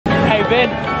Hey Ben,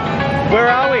 where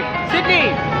are we?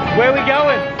 Sydney! Where are we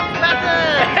going?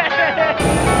 Bathurst!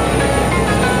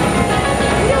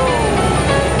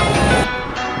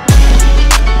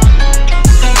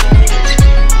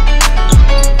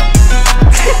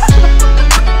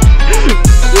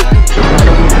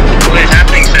 What is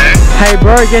happening, sir? Hey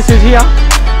bro, guess who's here?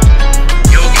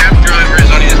 Your cab driver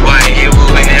is on his way. He will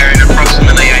be there in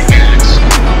approximately 8 minutes.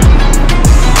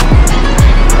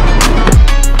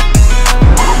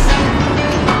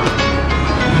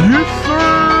 Yes sir!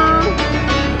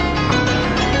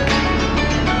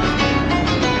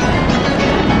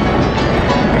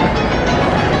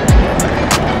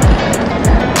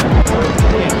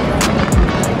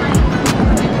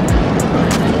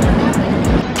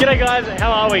 G'day guys,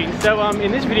 how are we? So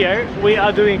in this video we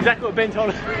are doing exactly what Ben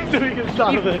told us we were doing at the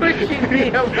start of the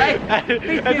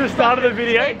at the start of the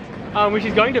video, which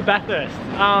is going to Bathurst.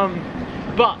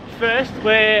 But first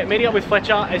we're meeting up with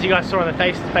Fletcher, as you guys saw on the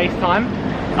FaceTime.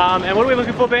 And what are we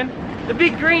looking for, Ben? The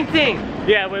big green thing!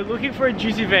 Yeah, we're looking for a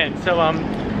juicy van. So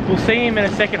we'll see him in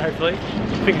a second, hopefully.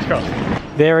 Fingers crossed.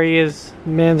 There he is.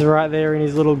 Man's right there in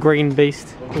his little green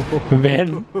beast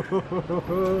van.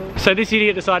 So this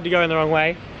idiot decided to go in the wrong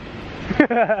way. This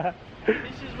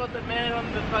is what the man on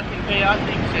the fucking VR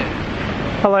thing said.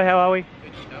 Hello, how are we?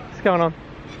 What's going on?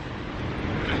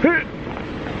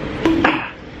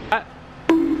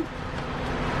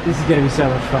 This is gonna be so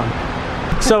much fun.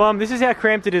 So this is how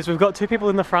cramped it is. We've got 2 people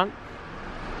in the front.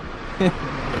 And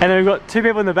then we've got 2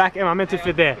 people in the back, and I'm meant to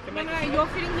fit there. No, you're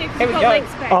fitting here because Here you've we got go. leg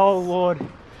space. Oh lord.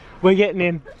 We're getting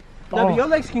in. No, but your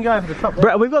legs can go over the top.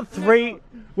 Bro, we've got 3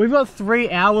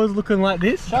 hours looking like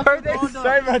this. Bro, there's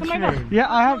so much room. Yeah,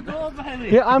 I have.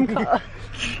 Yeah, I'm.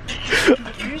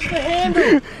 Use the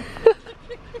handle.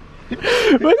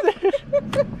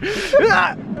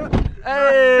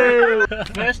 Hey!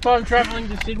 First time travelling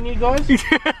to Sydney, guys.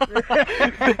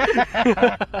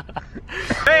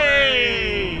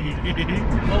 Hey!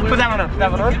 Put that one up.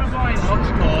 That one on.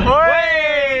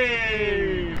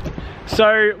 Hey!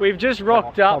 So we've just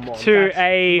rocked up to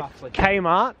a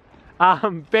Kmart.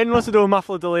 Ben wants to do a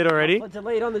muffler delete already. Let's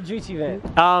delete on the juicy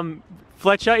van.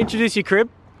 Fletcher, introduce your crib.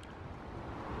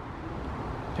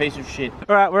 Piece of shit.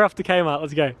 Alright, we're off to Kmart,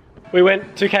 let's go. We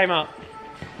went to Kmart.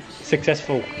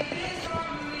 Successful.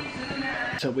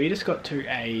 So we just got to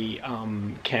a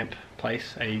camp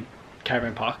place, a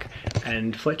caravan park,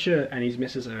 and Fletcher and his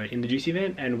missus are in the juicy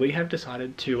van, and we have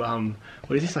decided to,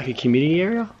 what is this, like a community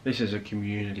area? This is a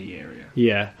community area.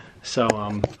 Yeah, so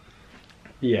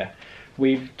yeah.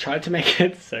 We've tried to make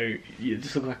it so you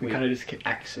just look like we kind of just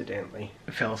Accidentally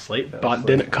fell asleep, but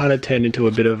then it kind of turned into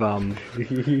a bit of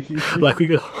like we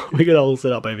got all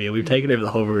set up over here. We've taken over the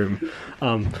whole room,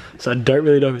 so I don't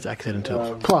really know if it's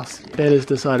accidental. Plus, Ben has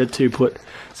decided to put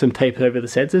some tape over the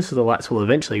sensors so the lights will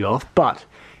eventually go off, but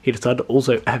he decided to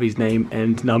also have his name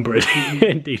and number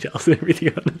and details and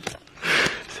everything on it.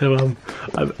 So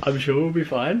I'm sure we'll be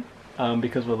fine.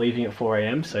 Because we're leaving at 4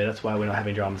 AM, so that's why we're not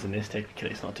having dramas in this. Technically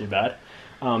it's not too bad.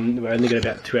 We're only getting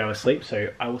about 2 hours sleep, so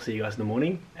I will see you guys in the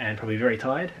morning, and probably very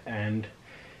tired, and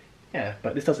yeah,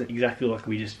 but this doesn't exactly look like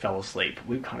we just fell asleep.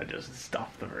 We've kind of just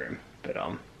stuffed the room, but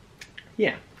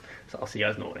yeah, so I'll see you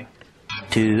guys in the morning.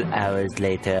 2 hours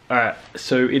later. Alright,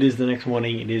 so it is the next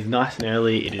morning. It is nice and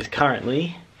early. It is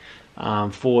currently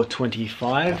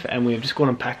 4:25, and we've just gone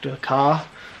and packed a car,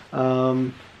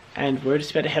 and we're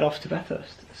just about to head off to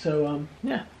Bathurst. So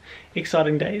yeah,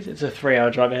 exciting days. It's a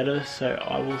 3-hour drive ahead of us, so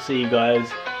I will see you guys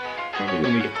probably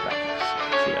when we get to Bathurst.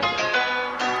 See you guys later.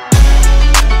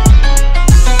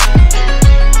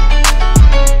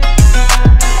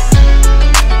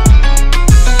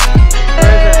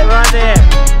 Right there.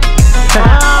 Oh,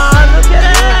 look at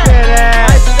it!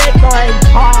 I spent my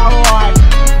entire life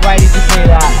waiting to see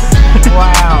that.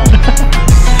 Wow.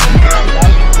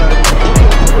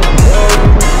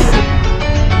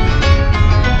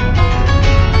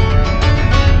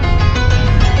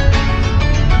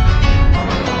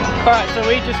 Alright, so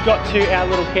we just got to our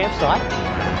little campsite.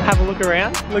 Have a look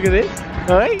around. Look at this.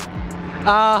 Alright.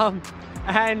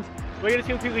 And we're going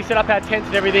to quickly set up our tents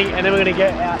and everything, and then we're going to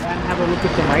get out and have a look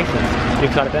at some races. You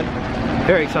excited, Ben?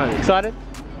 Very excited. Excited?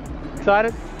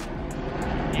 Excited?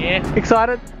 Yeah.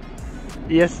 Excited?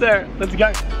 Yes, sir. Let's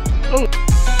go. Ooh.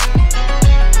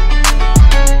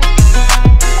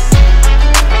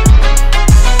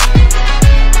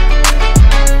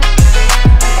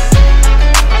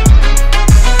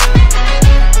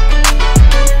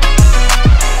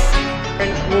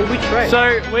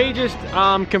 So we just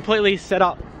completely set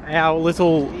up our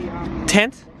little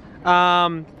tent,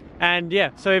 and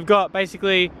yeah, so we've got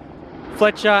basically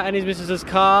Fletcher and his missus's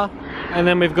car, and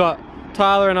then we've got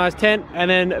Tyler and I's tent, and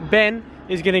then Ben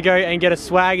is gonna go and get a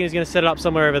swag and he's gonna set it up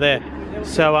somewhere over there.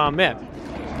 So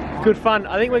yeah, good fun.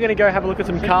 I think we're gonna go have a look at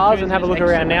some cars and have a look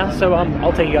around now. So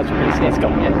I'll take you guys with me. Let's go.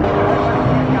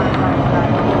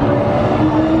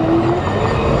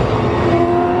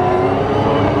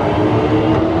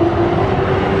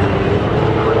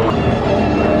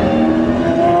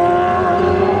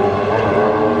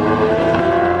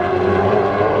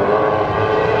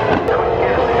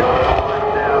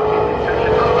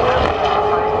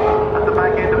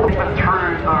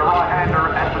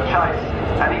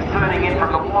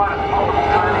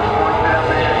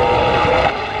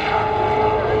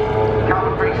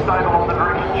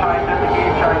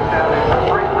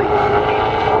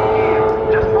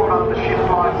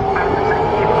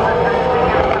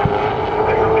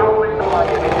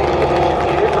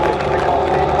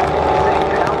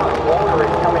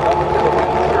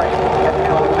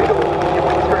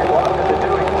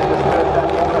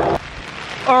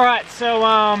 Alright, so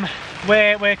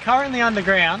we're currently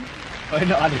underground. Oh,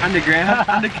 not underground,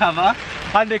 undercover.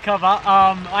 Undercover.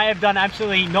 I have done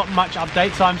absolutely not much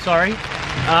update, so I'm sorry.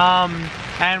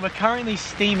 And we're currently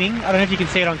steaming. I don't know if you can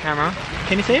see it on camera.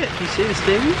 Can you see it? Can you see the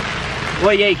steaming?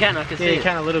 Well, yeah, you can. I can see it. Yeah, you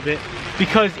can a little bit.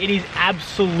 Because it is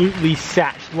absolutely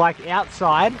satched. Like,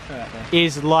 outside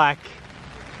is like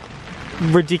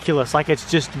ridiculous. Like,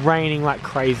 it's just raining like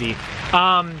crazy.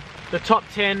 The top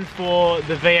 10 for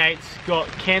the V8s got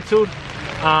cancelled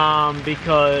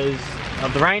because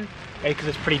of the rain, because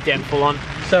it's pretty damn full on.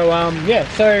 So yeah,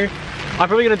 so I'm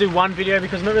probably going to do one video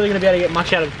because I'm not really going to be able to get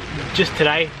much out of just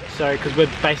today, so because we're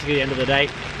basically the end of the day.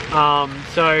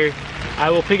 So I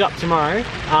will pick up tomorrow.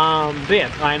 But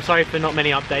yeah, I am sorry for not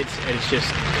many updates. It's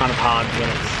just kind of hard when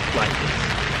it's like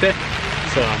this.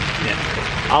 So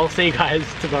yeah, I'll see you guys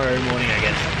tomorrow morning, I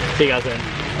guess. See you guys then.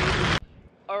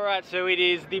 Alright, so it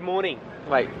is the morning.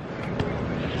 Wait.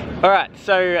 Alright,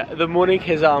 so the morning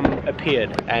has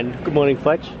appeared, and good morning,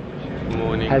 Fletch. Good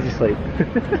morning. How's your sleep?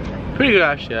 Pretty good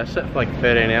actually. I slept for like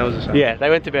 13 hours or something. Yeah, they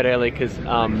went to bed early because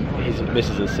his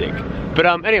missus is sick. But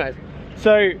anyways,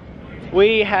 so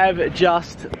we have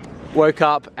just woke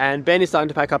up and Ben is starting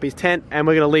to pack up his tent, and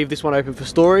we're going to leave this one open for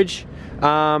storage.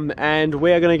 And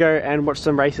we are going to go and watch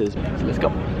some races. So let's go.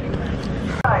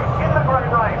 It's a great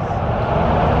race.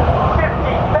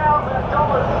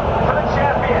 $50,000 for the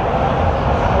champion.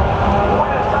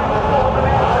 Winner takes all the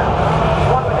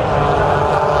mountain. One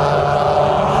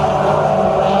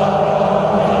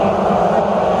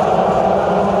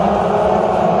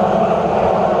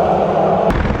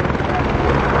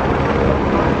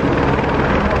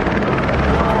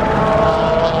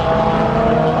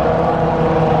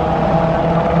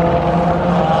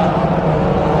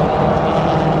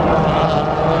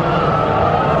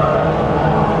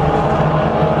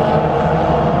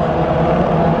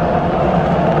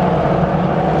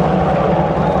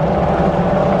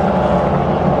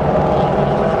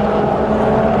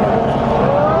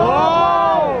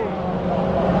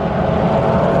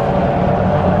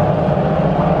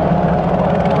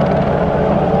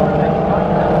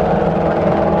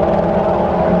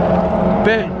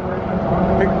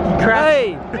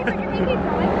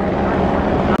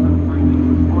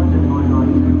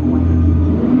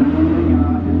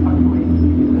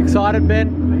Excited, Ben?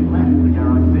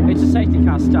 It's a safety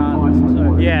car start.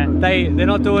 So. Yeah, they're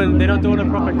not doing a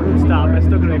proper good start, but it's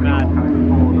still gonna be mad.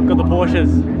 Got the Porsches.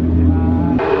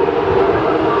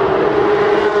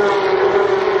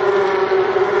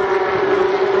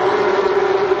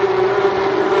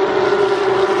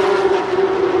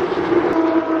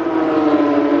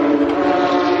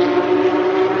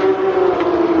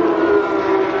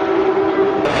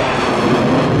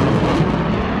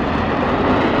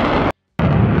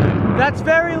 That's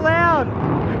very loud!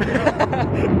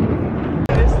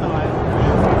 This time.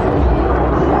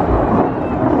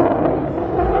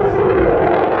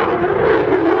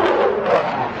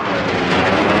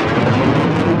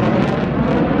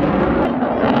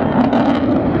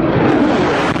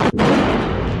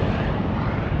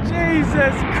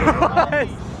 Jesus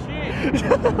Christ!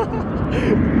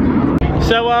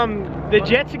 So the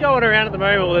jets are going around at the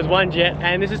moment. Well, there's one jet,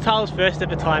 and this is Tyler's first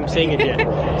ever time seeing a jet.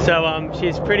 So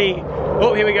she's pretty.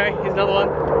 Oh, here we go. Here's another one.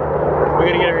 We're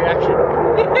gonna get a reaction. Here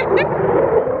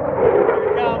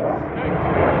it comes.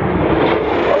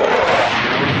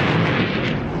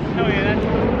 Oh yeah,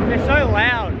 they're so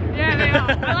loud. Yeah, they are.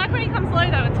 I like when he comes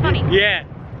low though. It's funny. Yeah.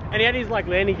 And he had his like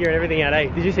landing gear and everything out, eh?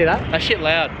 Did you see that? That shit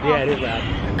loud. Yeah, it is loud.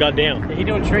 God damn. He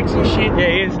doing tricks and shit. Yeah,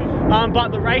 he is. But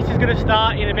the race is going to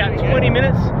start in about 20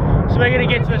 minutes. So we're going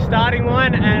to get to the starting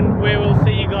line and we will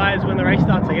see you guys when the race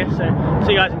starts, I guess. So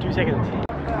see you guys in 2 seconds.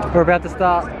 We're about to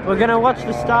start. We're gonna watch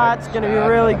the start. It's gonna be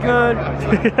really good.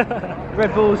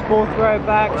 Red Bull's 4th row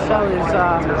back. So is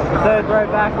 3rd row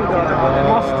back. We've got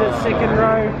Mostert 2nd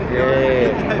row.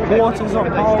 Yeah. Waters on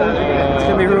pole. It's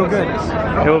gonna be real good.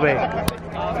 It will be.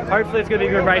 Hopefully it's going to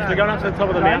be a good race. We're going up to the top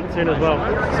of the mountain soon as well.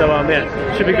 So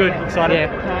yeah, should be good. Excited?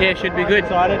 Yeah, should be good.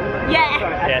 Excited? Yeah.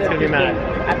 Yeah, it's going to be mad.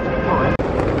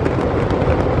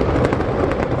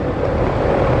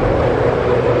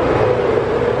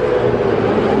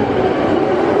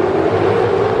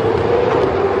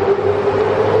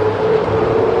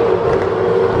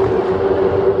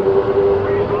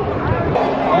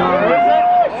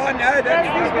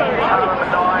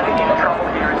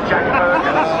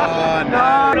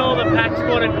 All the pack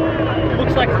squad, it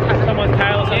looks like someone's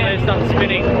tail or something and starts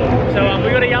spinning. So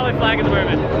we got a yellow flag at the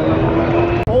moment.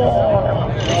 Oh,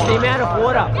 it's the amount of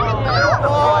water.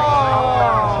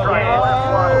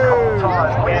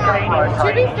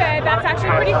 To be fair, that's actually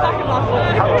pretty fucking lovely.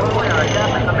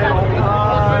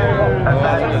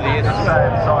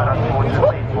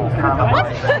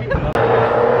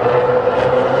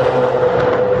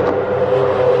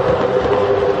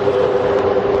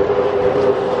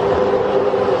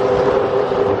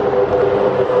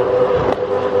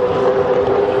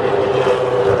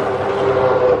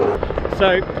 So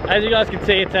as you guys can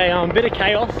see, it's a bit of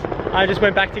chaos. I just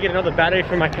went back to get another battery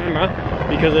for my camera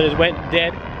because it went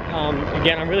dead.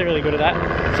 Again, I'm really good at that.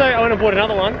 So I went and bought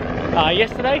another one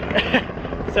yesterday.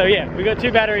 So yeah, we got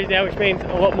 2 batteries now, which means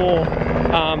a lot more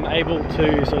able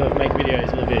to sort of make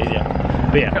videos a little bit easier.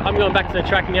 But yeah, I'm going back to the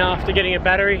track now after getting a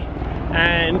battery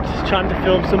and just trying to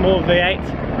film some more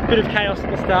V8s. Bit of chaos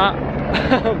at the start.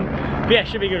 But yeah,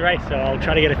 should be a good race, so I'll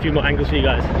try to get a few more angles for you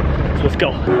guys. So let's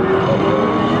go.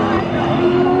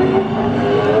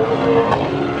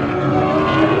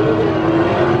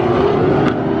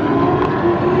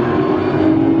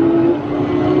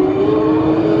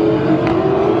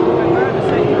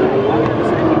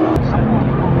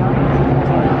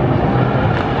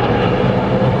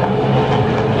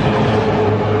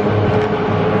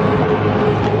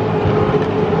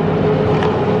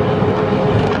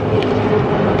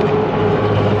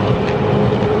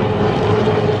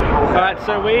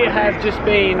 So we have just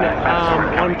been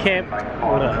on camp.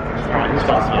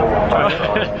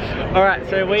 Alright,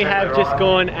 so we have just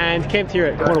gone and camped here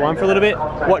at Corner 1 for a little bit,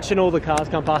 watching all the cars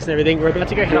come past and everything. We're about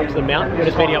to go head up to the mountain. We're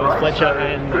just meeting up with Fletcher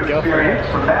and the girlfriend,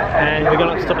 and we're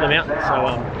going up to the top of the mountain, so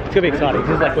it's going to be exciting.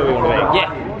 This is like where we want to be.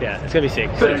 Yeah, it's going to be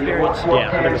sick. So,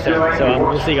 yeah, 100%. So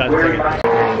we'll see you guys in a second.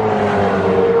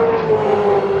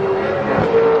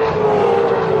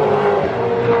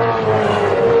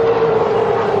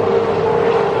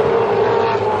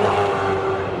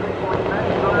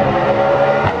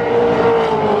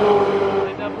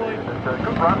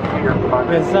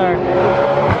 Yes, sir.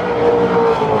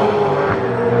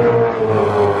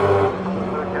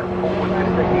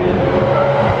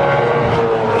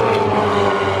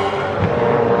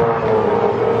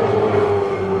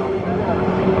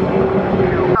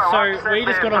 So we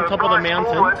just got on top of the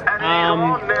mountain,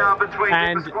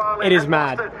 and it is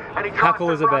mad. How cool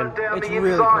has it been? It's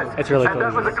really cool. It's really cool. Do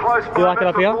you like it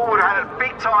up here?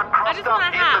 I just want a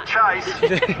hat.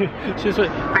 Because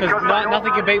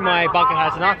nothing can beat my bucket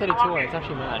hats, and R32, it's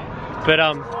actually mad. But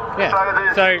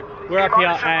yeah, so we're up here,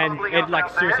 and it like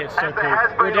seriously, it's so cool.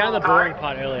 We were down the boring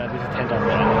part earlier. This is 10 times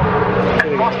better.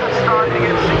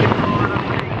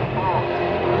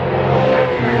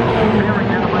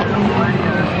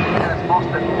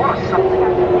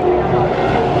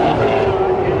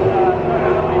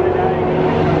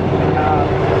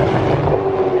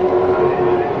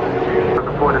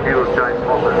 The point of view of James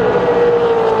Moffat.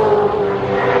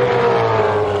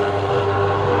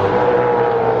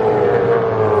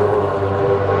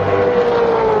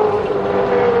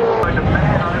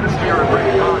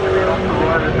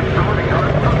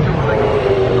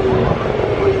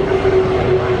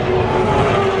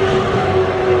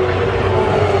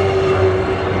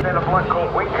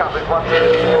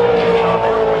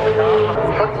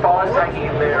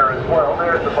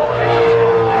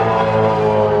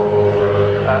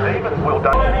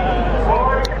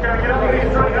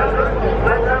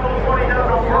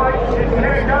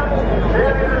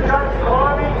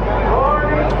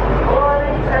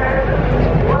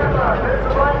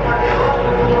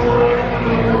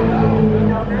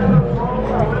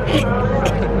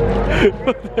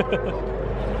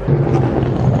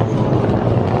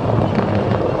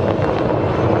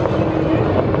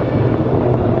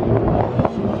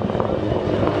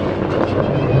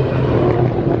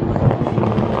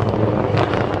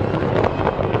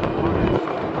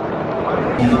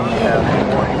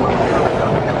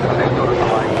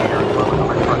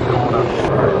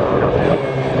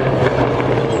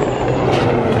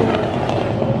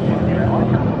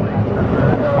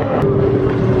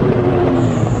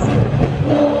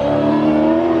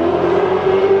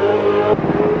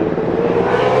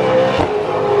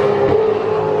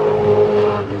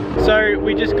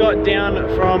 got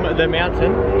down from the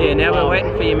mountain. Yeah, now we're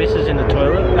waiting for your missus in the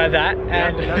toilet. That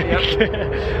and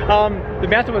the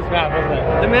mountain was mad, wasn't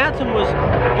it? The mountain was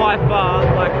by far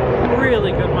like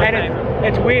really good. My favourite.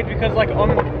 It's weird because like on,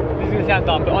 this is gonna sound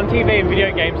dumb, but on TV and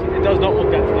video games it does not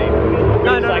look that steep.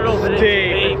 No, it's not like at all, but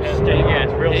steep. it's steep. Yeah,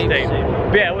 it's real steep.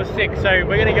 But yeah, it was sick. So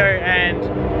we're gonna go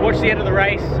and watch the end of the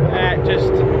race,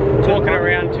 just talking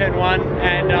around turn 1,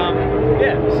 and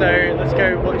yeah. So let's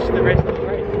go watch the rest of the race.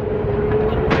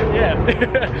 Yeah.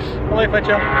 Hello,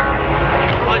 Fletcher.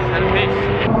 Nice and fish.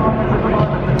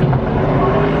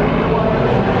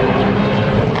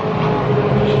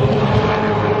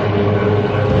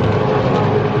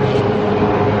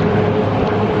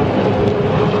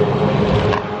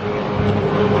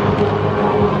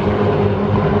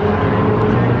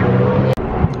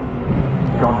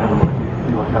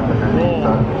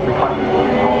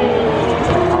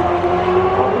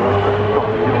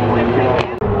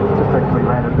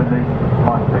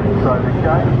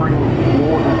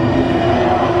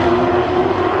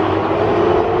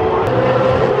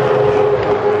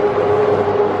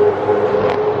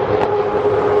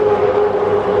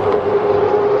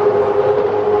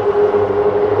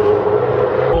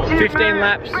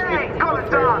 Laps.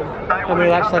 How many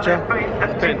laps, Fletcher?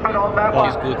 10. Oh,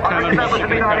 he's good. Cameron Moss is going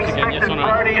to crash again, yes or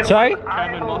no? Sorry?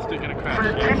 Cameron Moss is going to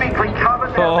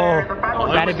crash.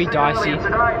 Oh, that'd be dicey.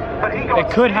 It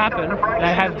could happen.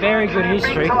 They have very good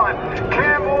history.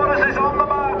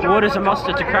 Waters and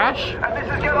Mustard to crash.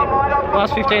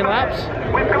 Last 15 laps.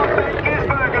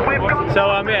 So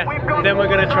yeah, then we're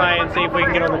going to try and see if we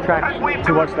can get on the track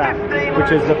to watch that,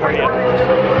 which is the podium.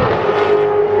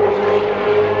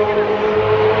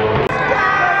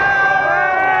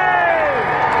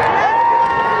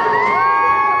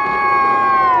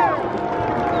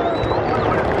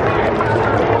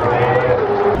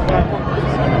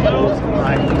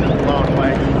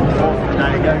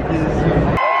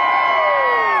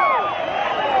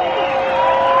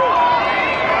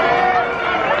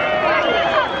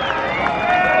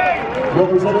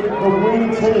 Representing the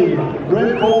winning team,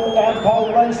 Red Bull and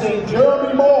Pole Racing,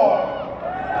 Jeremy Moore.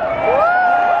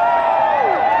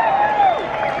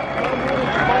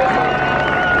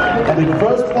 And in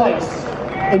first place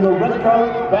in the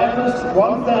Redco Bathurst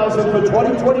 1000 for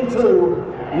 2022,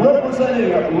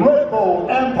 representing Red Bull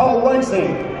and Pole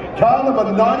Racing, car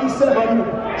number 97,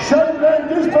 Shane Van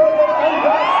Gisbergen and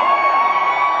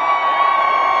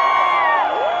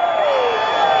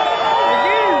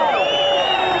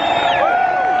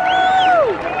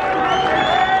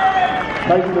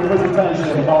making the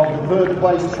presentation of the third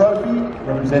place trophy,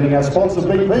 representing our sponsor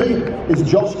BP, is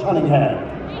Josh Cunningham.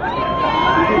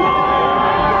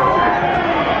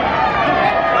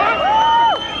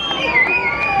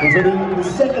 Presenting the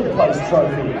second place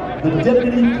trophy, the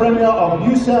Deputy Premier of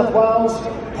New South Wales,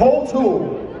 Paul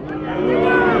Toole.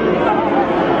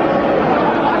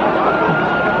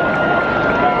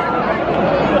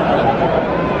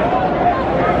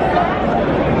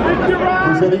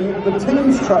 Presenting the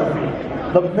team's trophy,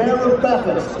 the Mayor of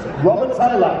Bathurst, Robert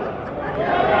Taylor.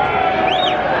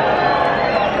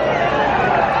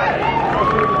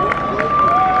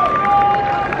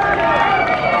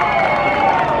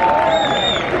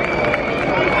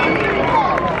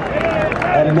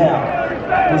 And now,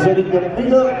 presenting the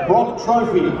Peter Brock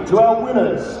Trophy to our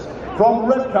winners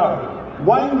from Repco,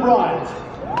 Wayne Bryant.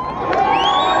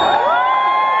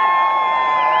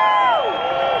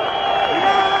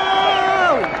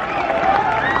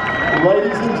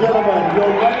 Ladies and gentlemen, your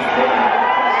race team.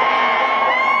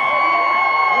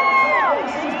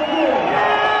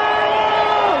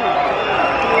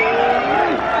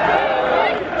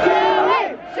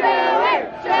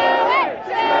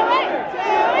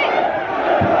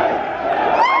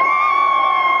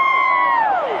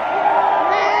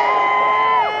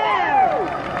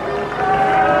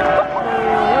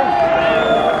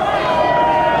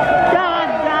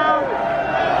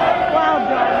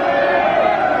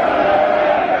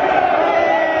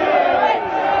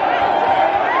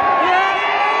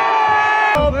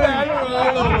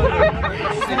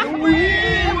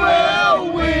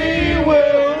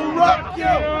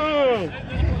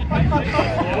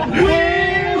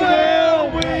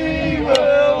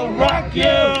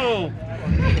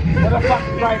 What a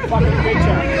fucking great fucking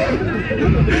picture.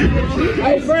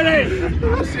 Hey, Freddie!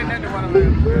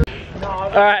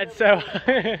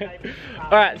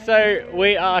 Alright, so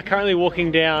we are currently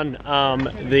walking down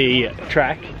the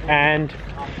track, and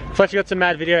Fletcher got some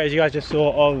mad video, as you guys just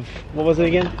saw, of, what was it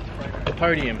again? The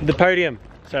podium. The podium.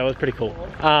 So it was pretty cool.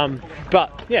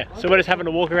 But yeah, so we're just having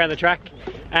to walk around the track,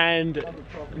 and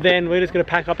then we're just gonna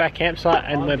pack up our campsite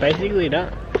and we're basically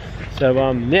done.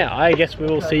 So yeah, I guess we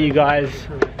will see you guys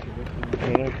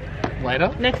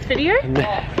Later? Next video?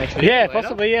 Next video yeah, later?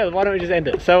 possibly, yeah. Why don't we just end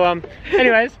it? So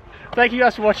anyways, thank you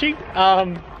guys for watching.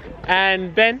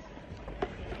 And Ben,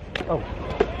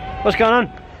 What's going on?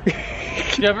 Do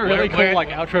you have a really cool like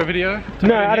outro video?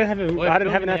 no, I don't have an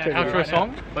outro. Outro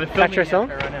song? Outro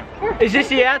song? Is this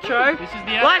the outro? This is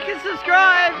the outro. Like and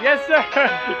subscribe! Yes, sir.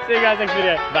 See you guys next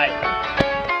video. Bye.